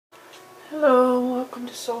Hello, welcome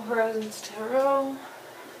to Soul Horizons Tarot.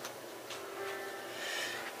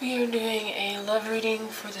 We are doing a love reading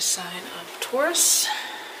for the sign of Taurus.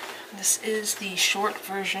 This is the short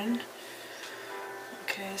version.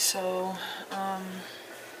 Okay, so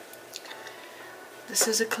this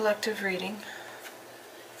is a collective reading.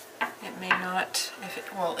 It may not,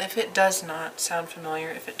 if it does not sound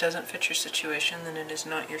familiar, if it doesn't fit your situation, then it is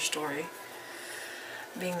not your story.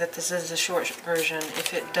 Being that this is a short version,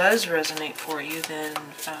 if it does resonate for you, then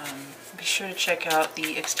be sure to check out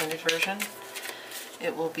the extended version.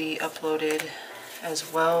 It will be uploaded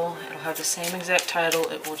as well. It'll have the same exact title,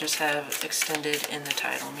 it will just have extended in the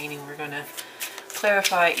title, meaning we're going to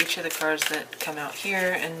clarify each of the cards that come out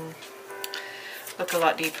here and look a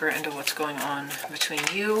lot deeper into what's going on between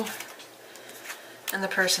you and the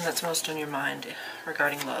person that's most on your mind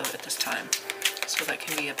regarding love at this time. So that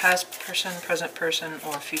can be a past person, present person,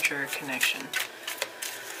 or future connection.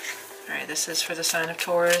 Alright, this is for the sign of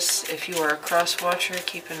Taurus. If you are a cross watcher,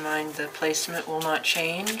 keep in mind the placement will not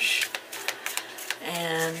change.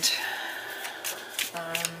 And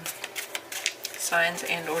signs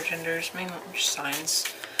and or genders,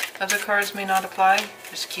 signs of the cards may not apply.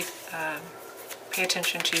 Just pay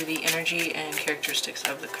attention to the energy and characteristics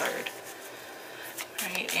of the card.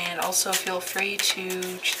 Right, and also feel free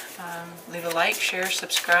to leave a like, share,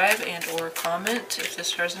 subscribe, and or comment if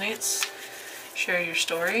this resonates. Share your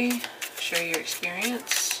story, share your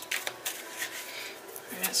experience.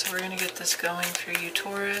 Alright, so we're going to get this going for you,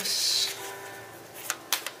 Taurus.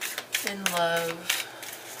 In love.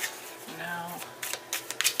 Now.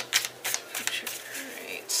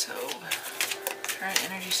 Alright, so current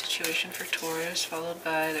energy situation for Taurus, followed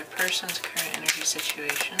by their person's current energy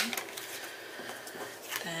situation.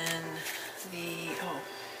 Then the,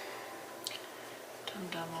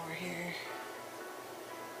 dum-dum over here.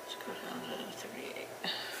 Let's go down to 38.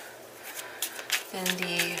 Then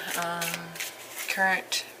the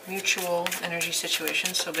current mutual energy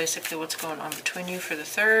situation, so basically what's going on between you for the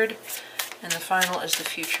third, and the final is the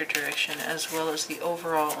future direction, as well as the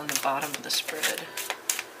overall on the bottom of the spread.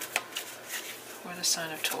 For the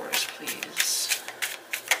sign of Taurus, please.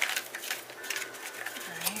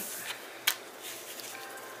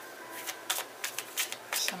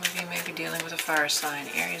 Some of you may be dealing with a fire sign,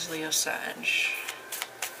 Aries, Leo, Sag. 1,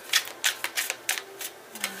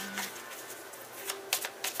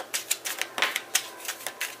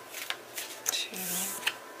 2.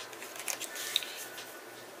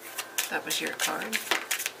 That was your card. And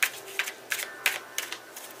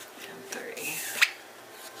 3.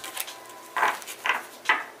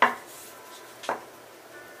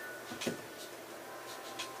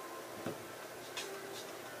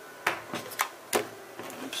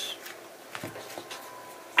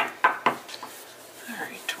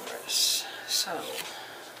 So,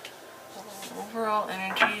 overall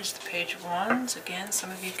energy is the Page of Wands. Again,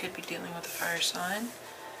 some of you could be dealing with a fire sign.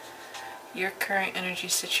 Your current energy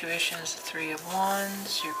situation is the 3 of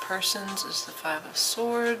Wands. Your person's is the 5 of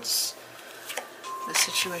Swords. The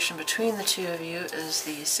situation between the two of you is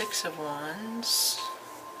the 6 of Wands.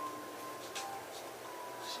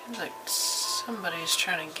 Seems like somebody's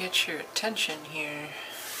trying to get your attention here.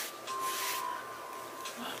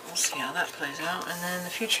 We'll see how that plays out. And then the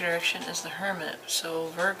future direction is the Hermit. So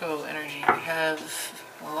Virgo energy. We have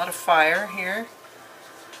a lot of fire here.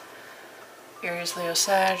 Aries, Leo,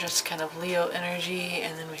 Sag. It's kind of Leo energy.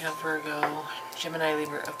 And then we have Virgo, Gemini,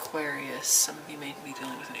 Libra, Aquarius. Some of you may be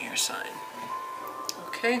dealing with an air sign.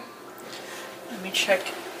 Okay. Let me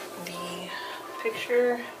check the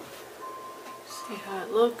picture. See how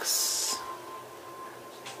it looks.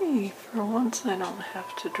 Hey, for once I don't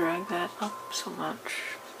have to drag that up so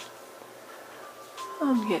much.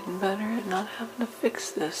 I'm getting better at not having to fix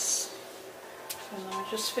this. Even though I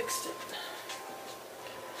just fixed it.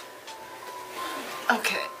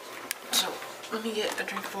 Okay, so let me get a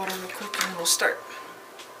drink of water real quick and we'll start.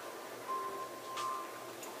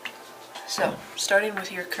 So, starting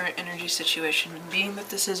with your current energy situation, and being that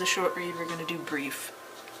this is a short read, we're going to do brief.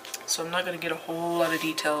 So I'm not going to get a whole lot of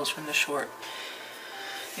details from the short.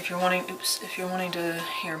 If you're wanting to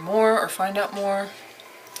hear more or find out more,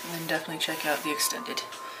 then definitely check out the extended.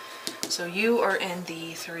 So you are in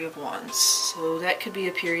the 3 of Wands. So that could be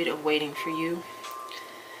a period of waiting for you.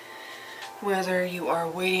 Whether you are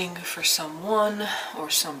waiting for someone or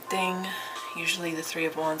something, usually the 3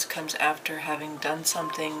 of Wands comes after having done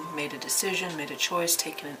something, made a decision, made a choice,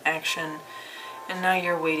 taken an action, and now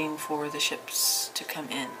you're waiting for the ships to come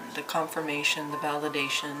in. The confirmation, the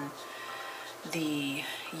validation, the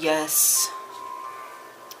yes,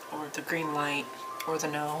 or the green light, or the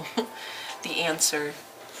no, the answer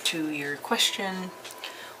to your question,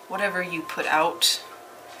 whatever you put out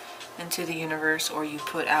into the universe, or you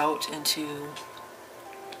put out into,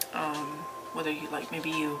 whether you like, maybe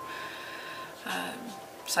you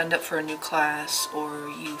signed up for a new class, or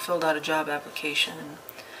you filled out a job application,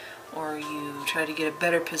 or you try to get a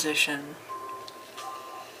better position.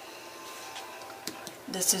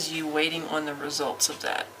 This is you waiting on the results of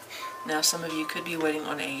that. Now, some of you could be waiting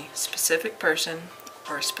on a specific person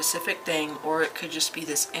or a specific thing, or it could just be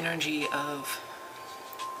this energy of,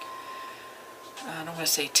 I don't want to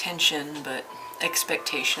say tension, but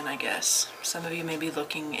expectation, I guess. Some of you may be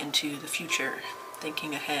looking into the future,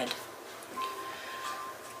 thinking ahead,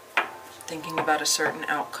 thinking about a certain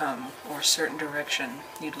outcome or a certain direction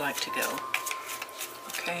you'd like to go.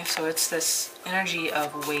 Okay, so it's this energy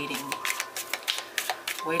of waiting.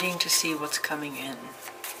 Waiting to see what's coming in,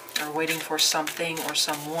 or waiting for something or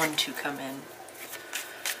someone to come in.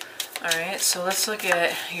 Alright, so let's look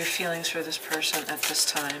at your feelings for this person at this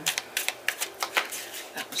time.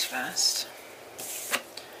 That was fast.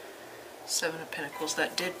 7 of Pentacles.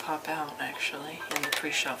 That did pop out, actually, in the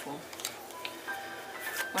pre-shuffle.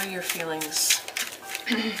 What are your feelings?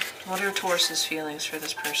 What are Taurus's feelings for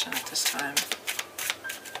this person at this time?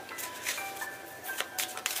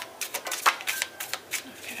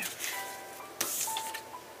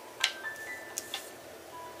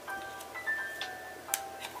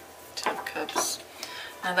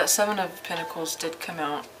 Now that 7 of Pentacles did come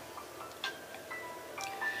out.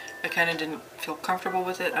 I kind of didn't feel comfortable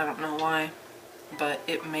with it. I don't know why, but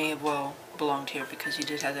it may have well belonged here because you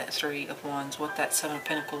did have that 3 of Wands. What that 7 of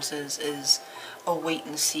Pentacles is a wait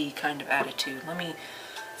and see kind of attitude. Let me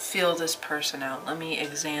feel this person out. Let me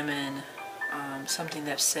examine something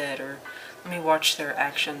they've said, or let me watch their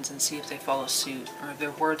actions and see if they follow suit, or if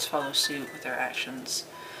their words follow suit with their actions.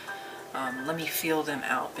 Let me feel them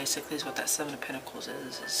out, basically, is what that 7 of Pentacles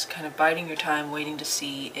is. It's kind of biding your time, waiting to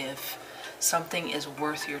see if something is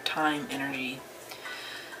worth your time energy.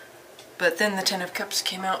 But then the 10 of Cups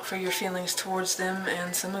came out for your feelings towards them,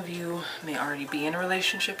 and some of you may already be in a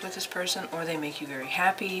relationship with this person, or they make you very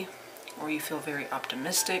happy, or you feel very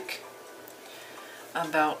optimistic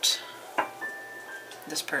about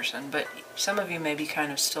this person. But some of you may be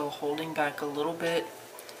kind of still holding back a little bit,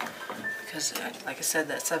 because, like I said,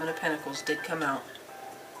 that 7 of Pentacles did come out.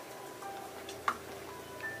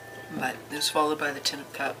 But it was followed by the 10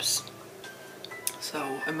 of Cups.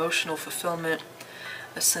 So, emotional fulfillment,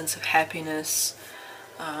 a sense of happiness,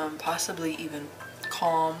 possibly even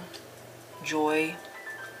calm, joy,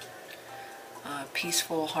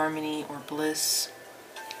 peaceful harmony or bliss.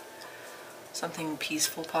 Something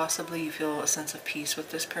peaceful, possibly. You feel a sense of peace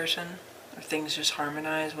with this person, or things just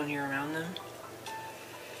harmonize when you're around them.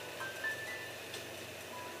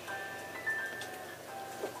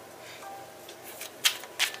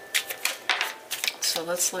 So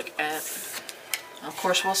let's look at, of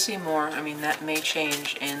course we'll see more. I mean, that may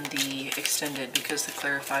change in the extended, because the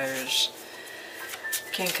clarifiers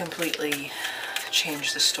can completely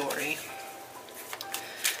change the story.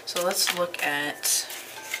 So let's look at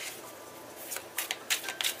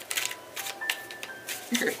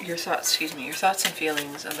your thoughts, your thoughts and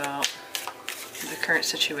feelings about the current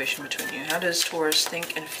situation between you. How does Taurus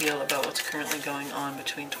think and feel about what's currently going on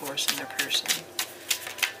between Taurus and their person?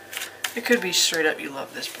 It could be straight up you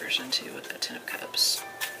love this person too, with that 10 of Cups.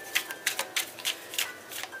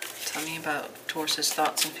 Tell me about Taurus's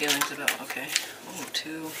thoughts and feelings about, okay, oh,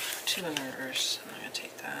 two in the reverse. I'm not going to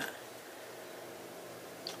take that.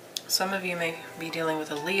 Some of you may be dealing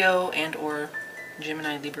with a Leo and or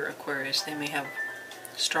Gemini, Libra, Aquarius. They may have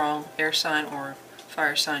strong air sign or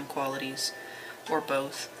fire sign qualities, or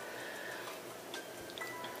both.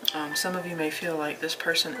 Some of you may feel like this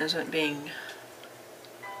person isn't being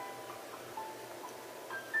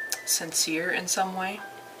sincere in some way.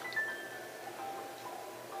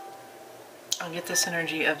 I get this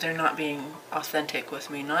energy of they're not being authentic with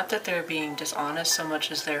me. Not that they're being dishonest so much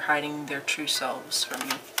as they're hiding their true selves from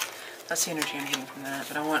me. That's the energy I'm getting from that,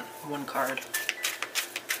 but I want one card.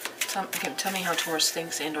 Tell me how Taurus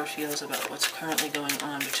thinks and or feels about what's currently going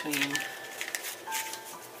on between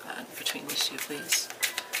these two, please.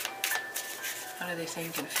 How do they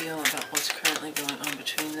think and feel about what's currently going on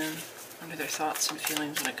between them? What are their thoughts and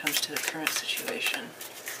feelings when it comes to the current situation?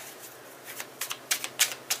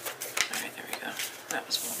 Alright, there we go. That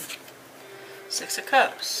was one. 6 of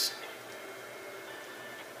Cups.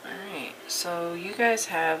 Alright, so you guys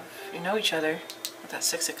you know each other with that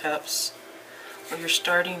 6 of Cups. Or you're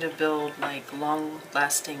starting to build like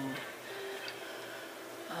long-lasting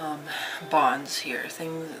bonds here.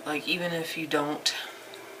 Things like, even if you don't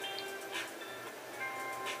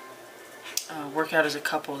work out as a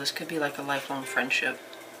couple, this could be like a lifelong friendship.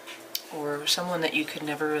 or someone that you could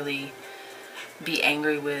never really be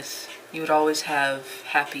angry with. You would always have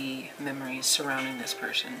happy memories surrounding this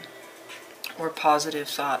person, or positive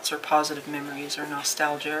thoughts, or positive memories, or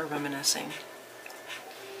nostalgia, or reminiscing.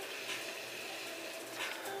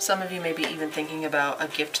 Some of you may be even thinking about a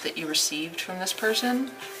gift that you received from this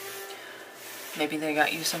person. Maybe they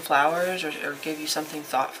got you some flowers, or gave you something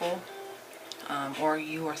thoughtful, or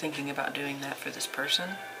you are thinking about doing that for this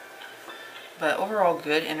person. But overall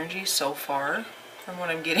good energy so far from what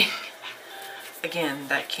I'm getting. Again,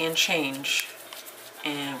 that can change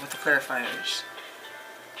and with the clarifiers.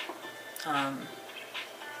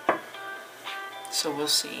 So we'll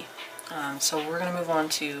see. So we're going to move on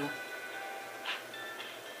to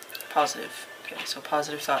positive. Okay, so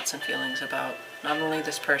positive thoughts and feelings about not only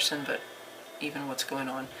this person, but even what's going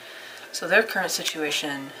on. So their current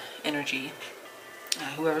situation, energy,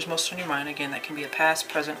 whoever's most on your mind, again, that can be a past,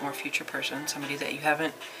 present, or future person, somebody that you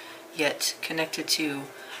haven't yet connected to,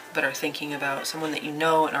 but are thinking about, someone that you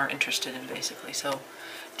know and are interested in, basically. So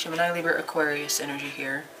Gemini, Libra, Aquarius energy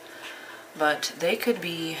here. But they could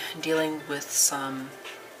be dealing with some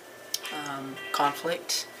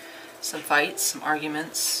conflict, some fights, some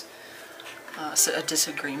arguments, a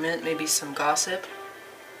disagreement, maybe some gossip.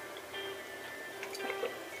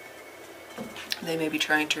 They may be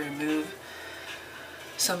trying to remove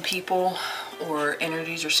some people or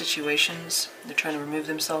energies or situations. They're trying to remove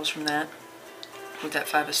themselves from that with that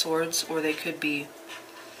Five of Swords. Or they could be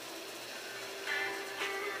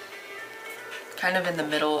kind of in the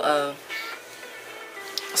middle of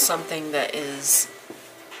something that is,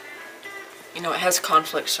 you know, it has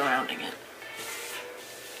conflict surrounding it.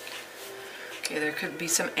 Okay, there could be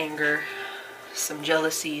some anger, some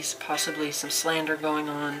jealousies, possibly some slander going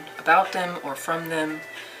on about them or from them,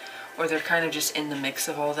 or they're kind of just in the mix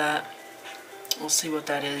of all that. We'll see what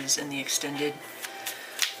that is in the extended.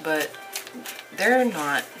 But they're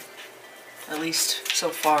not, at least so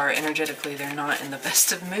far energetically, they're not in the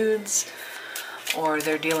best of moods, or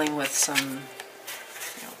they're dealing with some,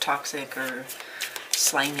 you know, toxic or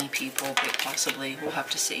slimy people, but possibly. We'll have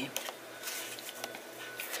to see.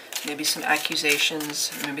 Maybe some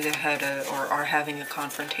accusations. Maybe they had a, or are having a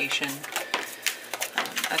confrontation.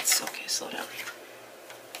 That's okay. Slow down.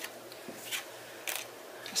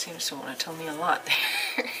 It seems to want to tell me a lot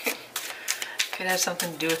there. Could have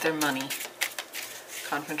something to do with their money.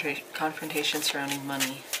 Confrontation surrounding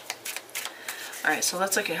money. Alright, so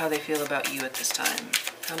let's look at how they feel about you at this time.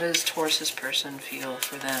 How does Taurus's person feel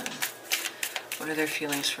for them? What are their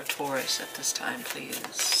feelings for Taurus at this time,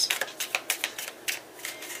 please?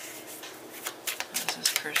 What is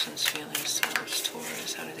this person's feelings towards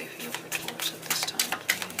Taurus? How do they feel for Taurus at this time,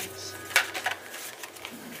 please?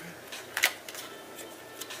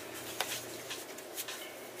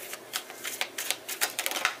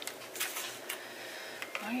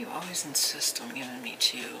 Why do you always insist on giving me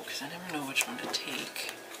two? Because I never know which one to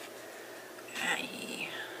take. Aye.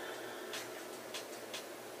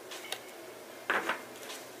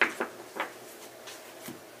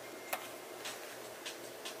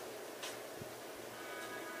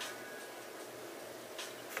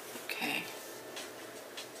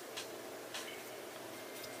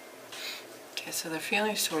 So their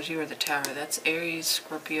feelings towards you are the Tower. That's Aries,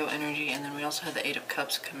 Scorpio energy, and then we also had the Eight of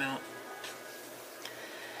Cups come out.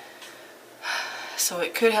 So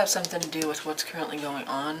it could have something to do with what's currently going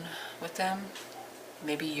on with them.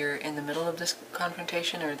 Maybe you're in the middle of this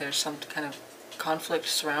confrontation, or there's some kind of conflict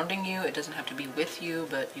surrounding you. It doesn't have to be with you,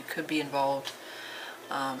 but you could be involved.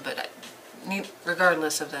 But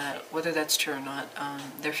regardless of that, whether that's true or not,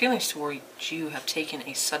 their feelings towards you have taken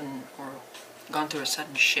a sudden, or gone through a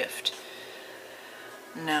sudden shift.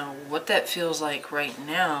 Now, what that feels like right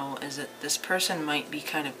now is that this person might be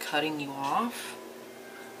kind of cutting you off,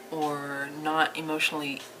 or not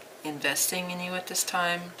emotionally investing in you at this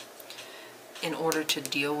time in order to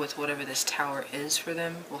deal with whatever this Tower is for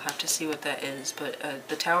them. We'll have to see what that is, but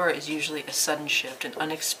the Tower is usually a sudden shift, an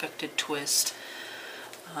unexpected twist,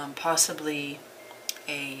 possibly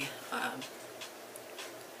a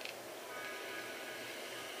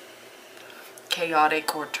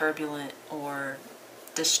chaotic or turbulent or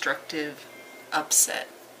destructive upset.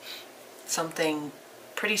 Something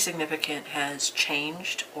pretty significant has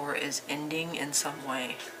changed or is ending in some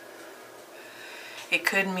way. It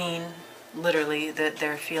could mean literally that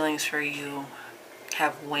their feelings for you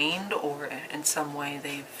have waned, or in some way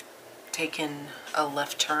they've taken a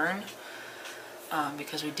left turn,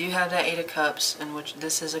 because we do have that Eight of Cups, in which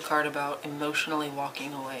this is a card about emotionally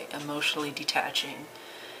walking away, emotionally detaching,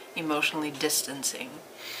 emotionally distancing.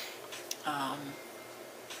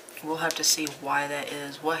 We'll have to see why that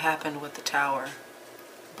is, what happened with the Tower.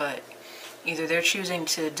 But Either they're choosing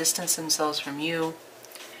to distance themselves from you,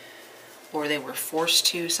 or they were forced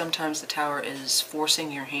to. Sometimes the Tower is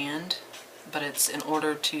forcing your hand, but it's in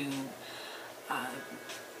order to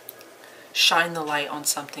shine the light on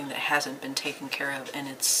something that hasn't been taken care of, and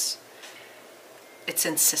it's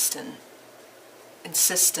insistence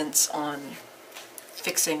on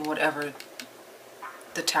fixing whatever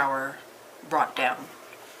the Tower brought down.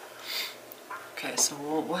 Okay, so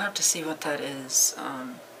we'll have to see what that is.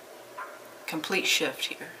 Complete shift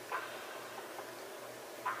here.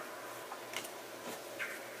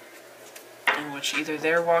 In which either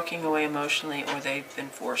they're walking away emotionally or they've been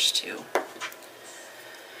forced to.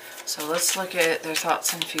 So let's look at their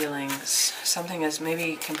thoughts and feelings. Something has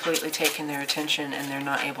maybe completely taken their attention and they're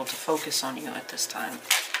not able to focus on you at this time.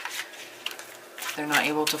 They're not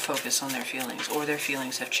able to focus on their feelings, or their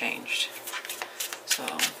feelings have changed. So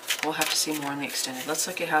we'll have to see more in the extended. Let's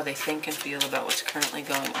look at how they think and feel about what's currently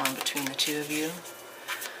going on between the two of you.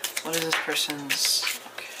 What is this person's...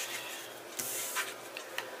 Okay.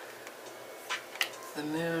 The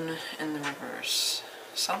Moon in the reverse.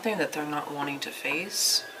 Something that they're not wanting to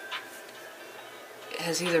face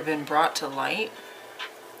has either been brought to light,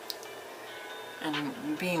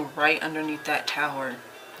 and being right underneath that Tower,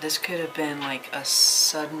 this could have been like a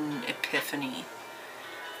sudden epiphany.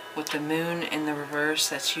 With the Moon in the reverse,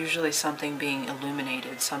 that's usually something being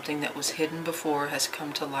illuminated. Something that was hidden before has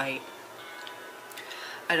come to light.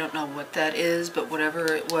 I don't know what that is, but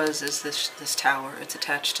whatever it was is this Tower. It's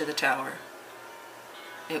attached to the Tower.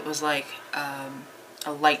 It was like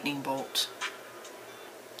a lightning bolt,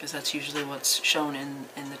 because that's usually what's shown in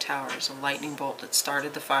the Tower, is a lightning bolt that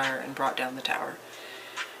started the fire and brought down the Tower.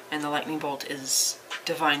 And the lightning bolt is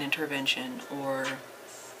divine intervention, or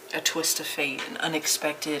a twist of fate, an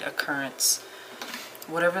unexpected occurrence.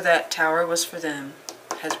 Whatever that Tower was for them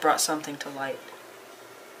has brought something to light.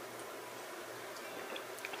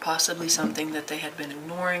 Possibly something that they had been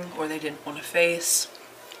ignoring or they didn't want to face.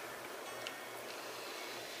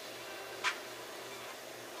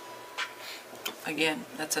 Again,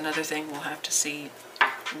 that's another thing we'll have to see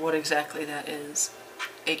what exactly that is.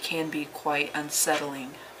 It can be quite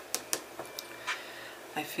unsettling.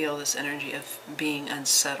 I feel this energy of being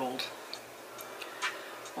unsettled,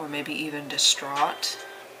 or maybe even distraught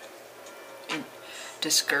and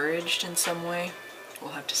discouraged in some way.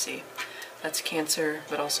 We'll have to see. That's Cancer,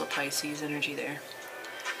 but also Pisces energy there.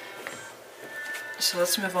 So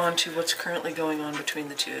let's move on to what's currently going on between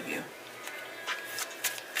the two of you.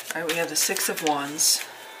 Alright, we have the Six of Wands.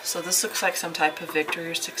 So this looks like some type of victory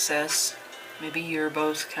or success. Maybe you're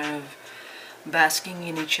both kind of basking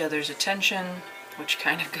in each other's attention, which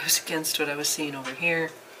kind of goes against what I was seeing over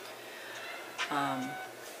here.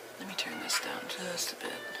 Let me turn this down just a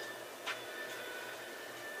bit.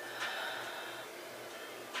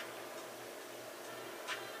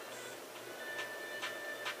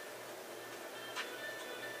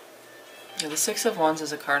 Yeah, the Six of Wands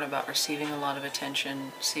is a card about receiving a lot of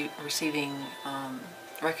attention, receiving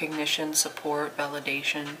recognition, support,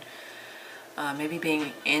 validation, maybe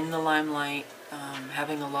being in the limelight,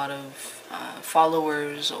 having a lot of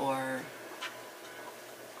followers or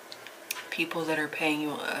people that are paying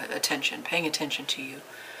you paying attention to you.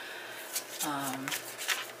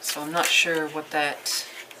 So I'm not sure what that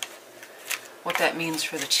means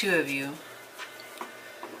for the two of you.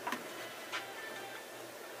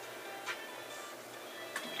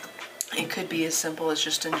 It could be as simple as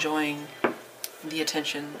just enjoying the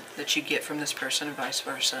attention that you get from this person and vice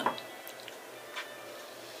versa.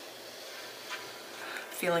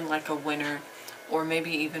 Feeling like a winner, or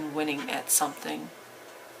maybe even winning at something.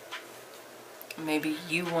 Maybe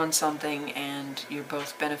you won something and you're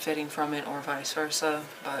both benefiting from it, or vice versa,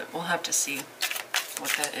 but we'll have to see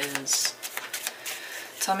what that is.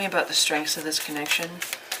 Tell me about the strengths of this connection,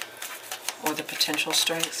 or the potential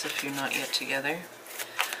strengths if you're not yet together.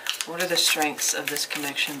 What are the strengths of this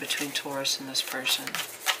connection between Taurus and this person?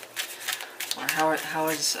 Or how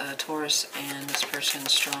is Taurus and this person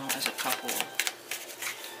strong as a couple?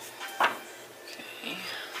 Okay.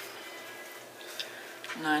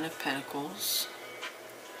 Nine of Pentacles.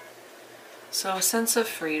 So a sense of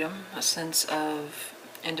freedom, a sense of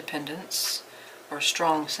independence, or a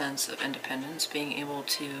strong sense of independence, being able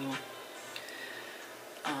to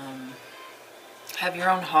have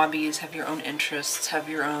your own hobbies, have your own interests, have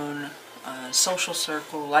your own social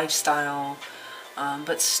circle, lifestyle,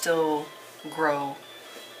 but still grow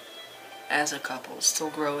as a couple,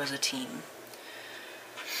 still grow as a team.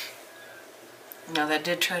 Now that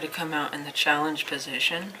did try to come out in the challenge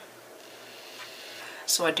position,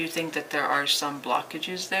 so I do think that there are some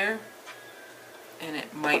blockages there, and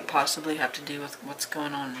it might possibly have to do with what's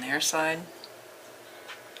going on their side.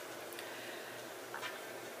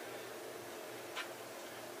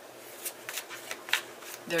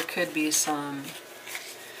 There could be some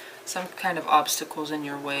kind of obstacles in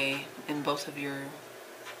your way in both of your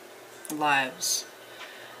lives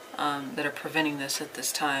that are preventing this at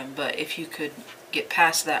this time. But if you could get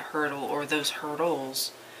past that hurdle or those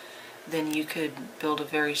hurdles, then you could build a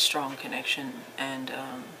very strong connection, and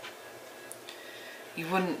you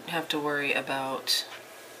wouldn't have to worry about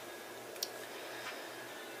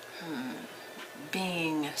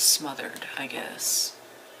being smothered, I guess.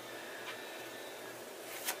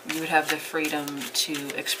 You would have the freedom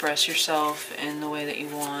to express yourself in the way that you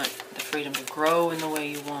want, the freedom to grow in the way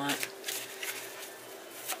you want.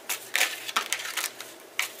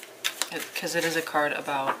 Because it is a card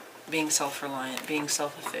about being self-reliant, being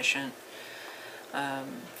self-efficient,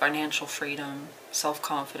 financial freedom,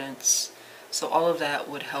 self-confidence. So all of that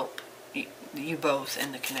would help you both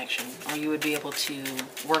in the connection, or you would be able to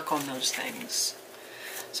work on those things.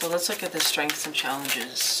 So let's look at the strengths and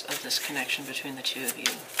challenges of this connection between the two of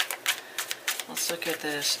you. Let's look at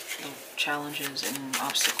the challenges and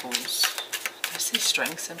obstacles. Did I say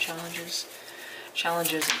strengths and challenges?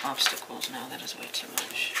 Challenges and obstacles. No, that is way too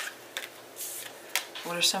much.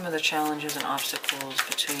 What are some of the challenges and obstacles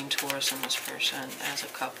between Taurus and this person as a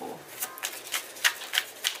couple?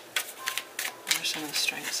 What are some of the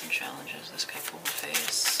strengths and challenges this couple will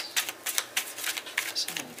face?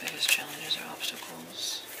 Some of the biggest challenges or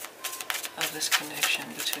obstacles of this connection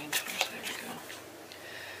between Taurus. There we go.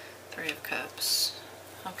 Three of Cups.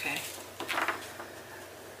 Okay.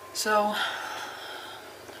 So,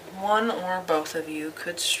 one or both of you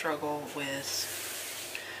could struggle with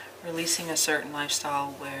releasing a certain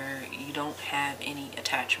lifestyle where you don't have any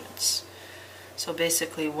attachments. So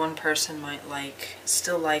basically, one person might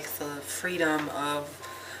still like the freedom of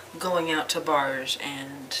going out to bars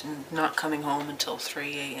and not coming home until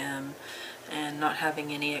 3 a.m. and not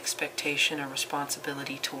having any expectation or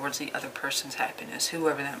responsibility towards the other person's happiness,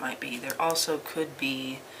 whoever that might be. There also could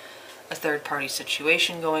be a third-party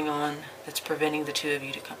situation going on that's preventing the two of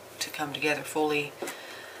you to come together fully.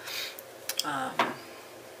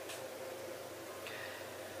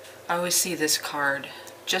 I always see this card,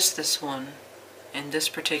 just this one, in this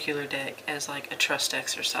particular deck, as like a trust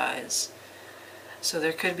exercise. So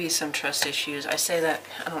there could be some trust issues. I say that,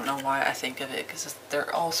 I don't know why I think of it, because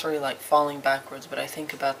they're all sort of like falling backwards, but I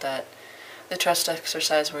think about that, the trust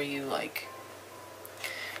exercise where you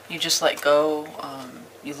just let go,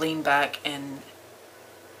 you lean back and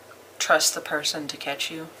trust the person to catch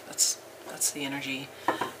you. That's the energy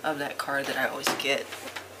of that card that I always get.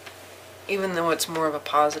 Even though it's more of a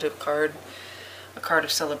positive card, a card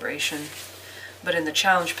of celebration. But in the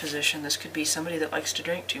challenge position, this could be somebody that likes to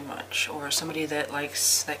drink too much, or somebody that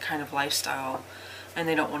likes that kind of lifestyle and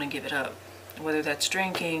they don't want to give it up. Whether that's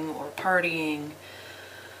drinking or partying,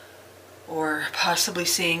 or possibly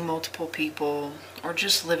seeing multiple people, or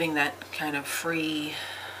just living that kind of free,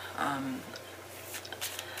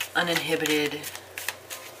 uninhibited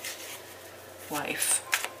life.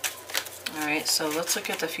 Alright, so let's look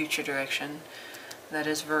at the future direction. That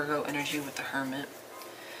is Virgo energy with the Hermit.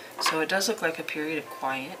 So it does look like a period of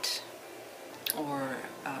quiet or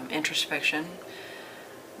introspection.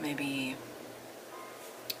 Maybe,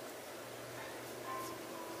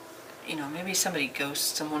 maybe somebody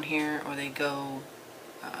ghosts someone here, or they go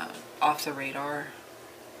off the radar.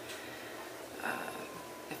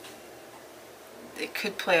 It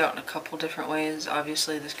could play out in a couple different ways.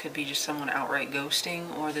 Obviously, this could be just someone outright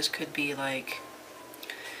ghosting, or this could be like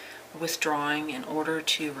withdrawing in order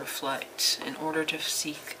to reflect, in order to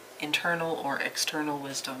seek internal or external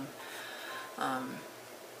wisdom.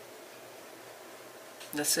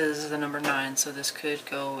 This is the number 9, so this could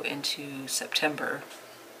go into September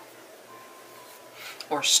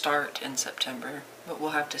or start in September, but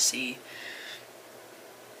we'll have to see.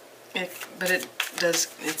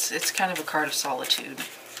 It's kind of a card of solitude.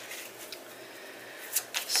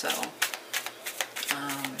 So,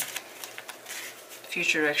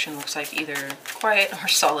 future direction looks like either quiet or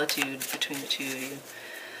solitude between the two of you.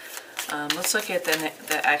 Let's look at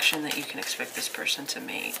the action that you can expect this person to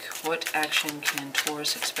make. What action can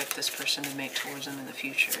Taurus expect this person to make towards them in the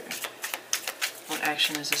future? What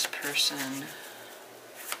action is this person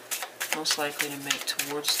most likely to make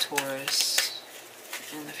towards Taurus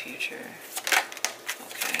in the future?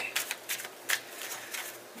 Okay.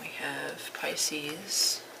 We have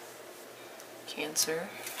Pisces, Cancer,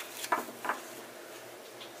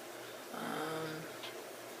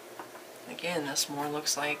 again, this more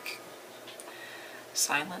looks like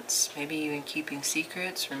silence, maybe even keeping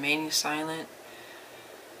secrets, remaining silent,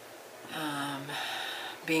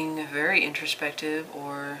 being very introspective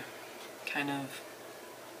or kind of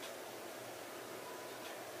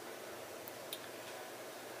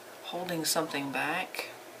holding something back.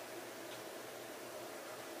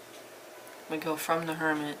 We go from the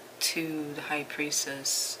Hermit to the High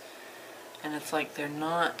Priestess, and it's like they're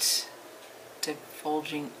not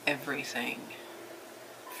divulging everything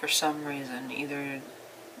for some reason. Either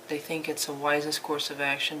they think it's the wisest course of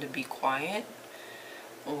action to be quiet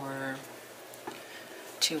or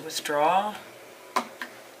to withdraw.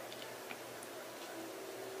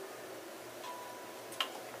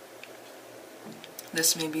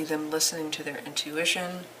 This may be them listening to their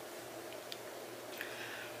intuition.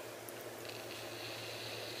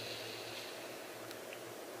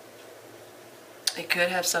 It could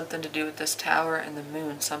have something to do with this Tower and the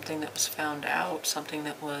Moon, something that was found out, something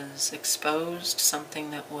that was exposed,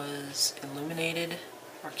 something that was illuminated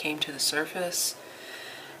or came to the surface,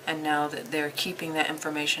 and now that they're keeping that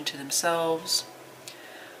information to themselves,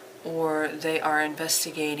 or they are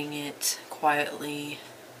investigating it quietly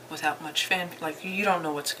without much like you don't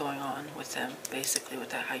know what's going on with them, basically, with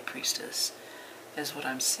that High Priestess, is what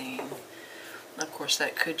I'm seeing. Of course,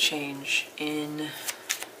 that could change in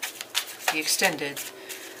the extended,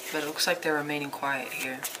 but it looks like they're remaining quiet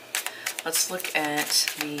here. Let's look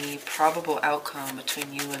at the probable outcome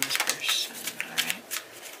between you and this person. Alright.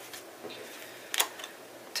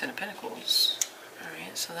 Ten of Pentacles.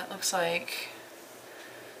 Alright, so that looks like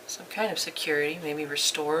some kind of security, maybe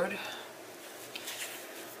restored.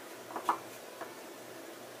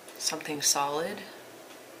 Something solid.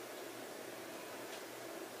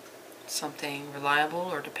 Something reliable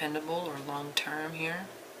or dependable or long-term here.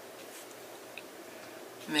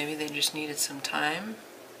 Maybe they just needed some time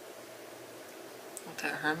with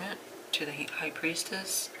that Hermit to the High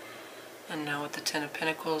Priestess. And now with the Ten of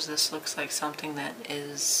Pentacles, this looks like something that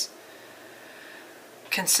is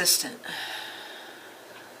consistent.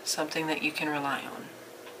 Something that you can rely on.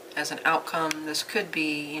 As an outcome, this could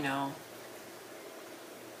be, you know,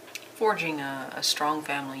 forging a strong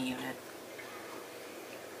family unit.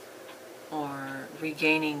 Or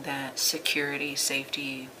regaining that security,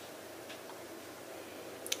 safety,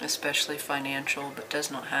 especially financial, but does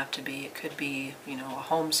not have to be. It could be, you know, a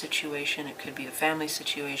home situation, it could be a family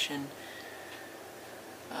situation,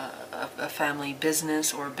 a family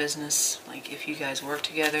business or business, like if you guys work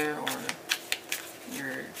together or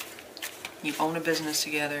you own a business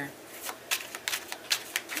together.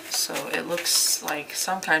 So it looks like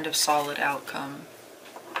some kind of solid outcome.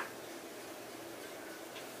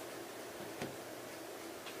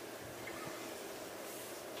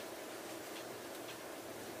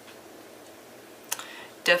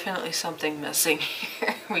 Definitely something missing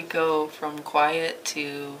here. We go from quiet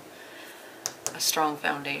to a strong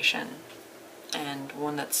foundation, and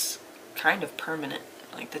one that's kind of permanent.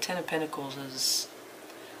 Like the Ten of Pentacles is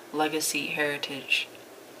legacy, heritage.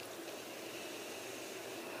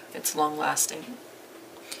 It's long lasting.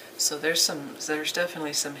 So there's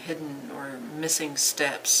definitely some hidden or missing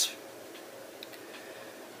steps.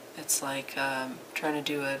 It's like trying to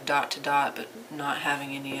do a dot to dot, but not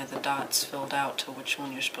having any of the dots filled out to which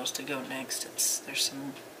one you're supposed to go next. There's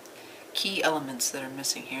some key elements that are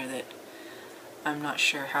missing here that I'm not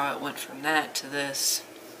sure how it went from that to this.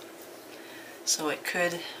 So it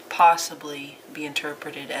could possibly be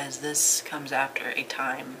interpreted as this comes after a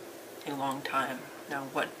long time. Now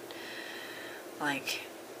what, like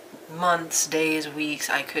months, days, weeks,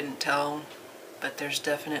 I couldn't tell, but there's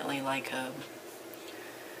definitely like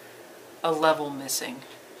a level missing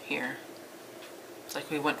here. It's like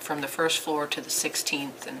we went from the first floor to the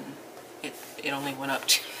 16th, and it only went up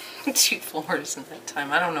 2 floors in that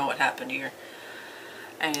time. I don't know what happened here.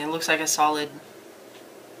 And it looks like a solid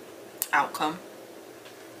outcome,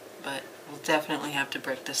 but we'll definitely have to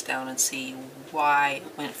break this down and see why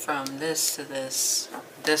it went from this to this, or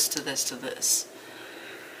this to this to this.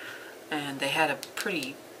 And they had a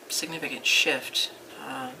pretty significant shift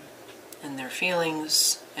in their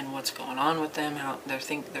feelings and what's going on with them, how their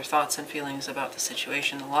thoughts and feelings about the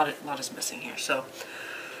situation. A lot is missing here. So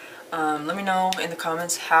let me know in the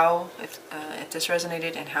comments how, if this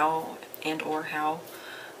resonated, and how or how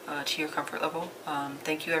to your comfort level.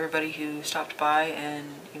 Thank you everybody who stopped by, and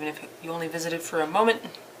even if you only visited for a moment,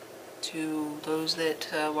 to those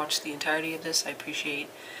that watched the entirety of this, I appreciate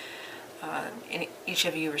each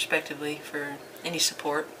of you respectively for any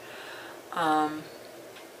support.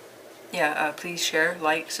 Please share,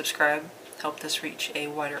 like, subscribe, help this reach a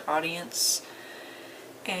wider audience.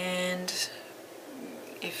 And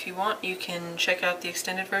if you want, you can check out the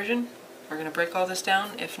extended version. We're going to break all this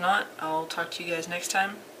down. If not, I'll talk to you guys next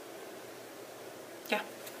time.